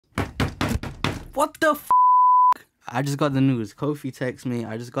What the f? I just got the news. Kofi texts me.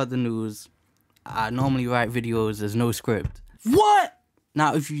 I just got the news. I normally write videos. There's no script. What?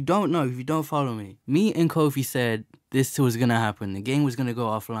 Now, if you don't know, if you don't follow me, me and Kofi said this was gonna happen. The game was gonna go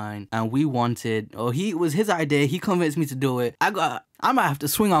offline, and we wanted. Oh, it was his idea. He convinced me to do it. I might have to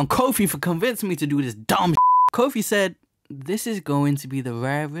swing on Kofi for convincing me to do this dumb. Kofi said this is going to be the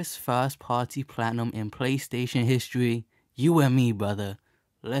rarest first-party platinum in PlayStation history. You and me, brother.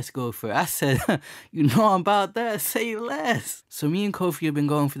 Let's go for it. I said, you know about that, say less. So me and Kofi have been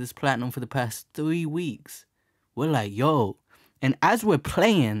going for this platinum for the past 3 weeks. We're like, yo. And as we're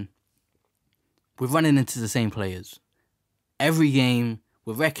playing, we're running into the same players. Every game,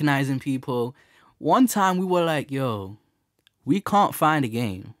 we're recognizing people. One time we were like, yo, we can't find a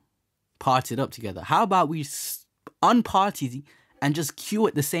game. Party it up together. How about we unparty and just queue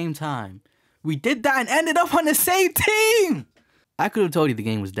at the same time? We did that and ended up on the same team. I could have told you the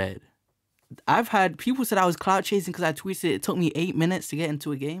game was dead. I've had people said I was cloud chasing because I tweeted it took me 8 minutes to get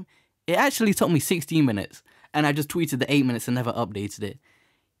into a game. It actually took me 16 minutes. And I just tweeted the 8 minutes and never updated it.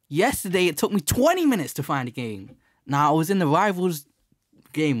 Yesterday, it took me 20 minutes to find a game. Now, I was in the Rivals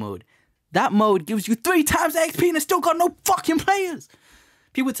game mode. That mode gives you 3 times XP and it's still got no fucking players.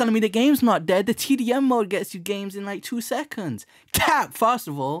 People telling me the game's not dead. The TDM mode gets you games in like 2 seconds. Cap, first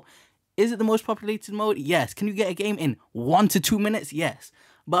of all. Is it the most populated mode? Yes. Can you get a game in 1 to 2 minutes? Yes.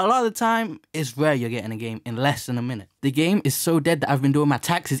 But a lot of the time, it's rare you're getting a game in less than a minute. The game is so dead that I've been doing my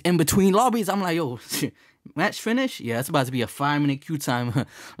taxes in between lobbies. I'm like, yo, match finish? Yeah, it's about to be a 5-minute queue time.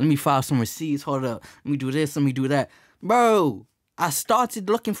 Let me file some receipts. Hold up. Let me do this. Let me do that. Bro, I started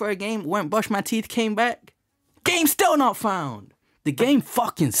looking for a game, went brush my teeth, came back. Game still not found. The game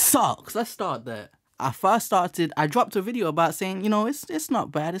fucking sucks. Let's start there. I dropped a video about saying, you know, it's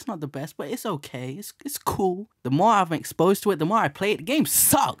not bad, it's not the best, but it's okay, it's cool. The more I've been exposed to it, the more I play it, the game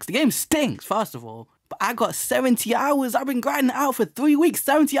sucks, the game stinks, first of all. But I got 70 hours, I've been grinding it out for 3 weeks,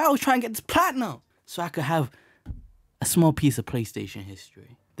 70 hours trying to get this platinum. So I could have a small piece of PlayStation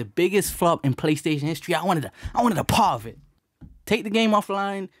history. The biggest flop in PlayStation history, I wanted a part of it. Take the game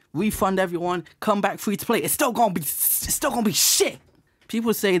offline, refund everyone, come back free to play, it's still gonna be shit.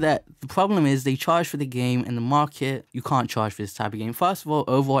 People say that the problem is they charge for the game in the market. You can't charge for this type of game. First of all,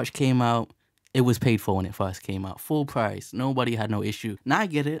 Overwatch came out. It was paid for when it first came out. Full price. Nobody had no issue. Now I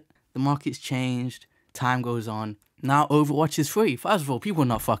get it. The market's changed. Time goes on. Now Overwatch is free. First of all, people are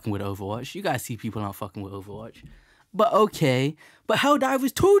not fucking with Overwatch. You guys see people not fucking with Overwatch. But okay. But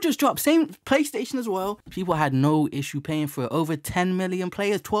Helldivers 2 just dropped. Same PlayStation as well. People had no issue paying for it. Over 10 million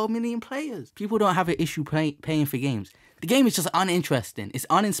players, 12 million players. People don't have an issue paying for games. The game is just uninteresting. It's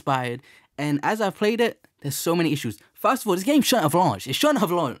uninspired. And as I've played it, there's so many issues. First of all, this game shouldn't have launched. It shouldn't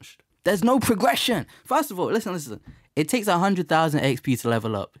have launched. There's no progression. First of all, listen. It takes 100,000 XP to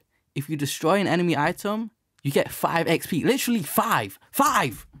level up. If you destroy an enemy item, you get 5 XP. Literally 5.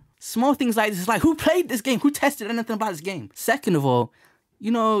 5! Small things like this. It's like, who played this game? Who tested anything about this game? Second of all, you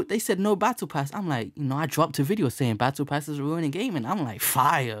know, they said no battle pass. I'm like, you know, I dropped a video saying battle passes are ruining gaming. I'm like,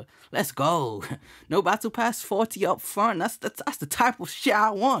 fire. Let's go. No battle pass, 40 up front. That's the type of shit I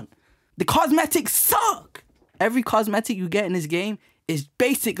want. The cosmetics suck. Every cosmetic you get in this game is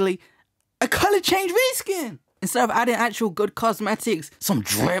basically a color change reskin. Instead of adding actual good cosmetics, some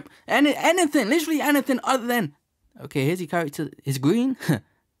drip, anything, literally anything other than, okay, here's your character. It's green.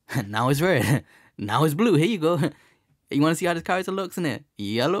 Now it's red. Now it's blue. Here you go. You want to see how this character looks in it?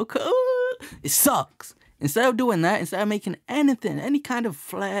 Yellow color. It sucks. Instead of doing that, instead of making anything, any kind of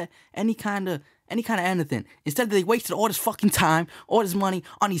flair, any kind of anything, instead they wasted all this fucking time, all this money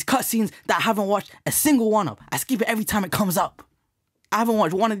on these cutscenes that I haven't watched a single one of. I skip it every time it comes up. I haven't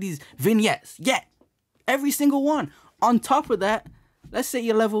watched one of these vignettes yet. Every single one. On top of that, let's say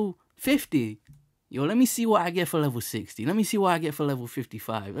you're level 50. Yo, let me see what I get for level 60. Let me see what I get for level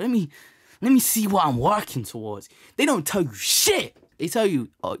 55. Let me see what I'm working towards. They don't tell you shit. They tell you,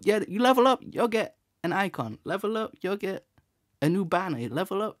 oh, yeah, you level up, you'll get an icon. Level up, you'll get a new banner.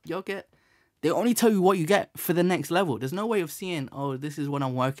 Level up, you'll get... They only tell you what you get for the next level. There's no way of seeing, oh, this is what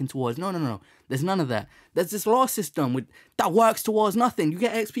I'm working towards. No. There's none of that. There's this law system that works towards nothing. You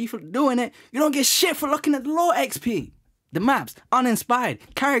get XP for doing it. You don't get shit for looking at the law XP. The maps, uninspired.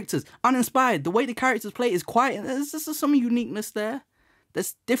 Characters, uninspired. The way the characters play is quiet. There's just some uniqueness there.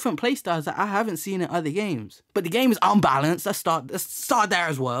 There's different playstyles that I haven't seen in other games. But the game is unbalanced. Let's start there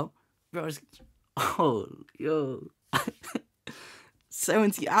as well. Bro, oh, yo.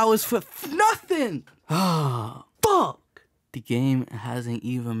 70 hours for nothing. Oh, fuck. The game hasn't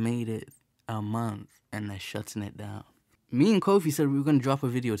even made it a month and they're shutting it down. Me and Kofi said we were going to drop a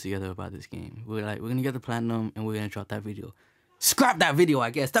video together about this game. We're like, we're going to get the platinum and we're going to drop that video. Scrap that video, I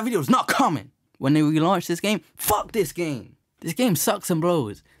guess. That video's not coming. when they relaunch this game, fuck this game. This game sucks and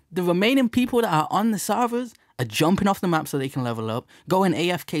blows. The remaining people that are on the servers are jumping off the map so they can level up, going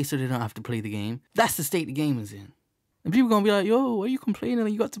AFK so they don't have to play the game. That's the state the game is in. And people gonna be like, yo, why are you complaining?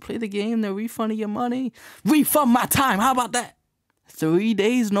 You got to play the game, they're refunding your money. Refund my time, how about that? 3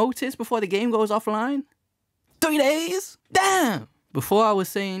 days notice before the game goes offline? 3 days? Damn! Before I was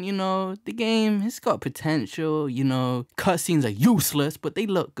saying, you know, the game, it's got potential, you know, cutscenes are useless, but they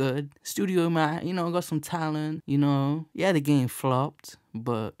look good. Studio man, you know, got some talent, you know. Yeah, the game flopped,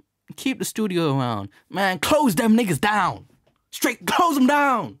 but keep the studio around. Man, close them niggas down. Straight close them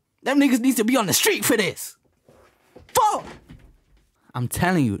down. Them niggas need to be on the street for this. Fuck! I'm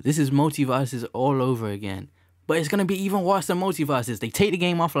telling you, this is multiverses all over again. But it's gonna be even worse than multiverses. They take the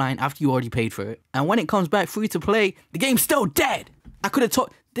game offline after you already paid for it. And when it comes back free to play, the game's still dead. I could have told...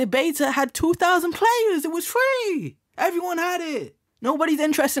 The beta had 2,000 players. It was free. Everyone had it. Nobody's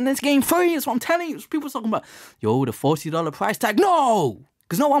interested in this game free. That's what I'm telling you. People talking about, yo, the $40 price tag. No!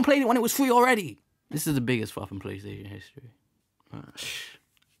 Because no one played it when it was free already. This is the biggest flop in PlayStation history.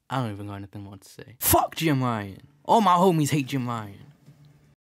 I don't even got anything more to say. Fuck Jim Ryan. All my homies hate Jim Ryan.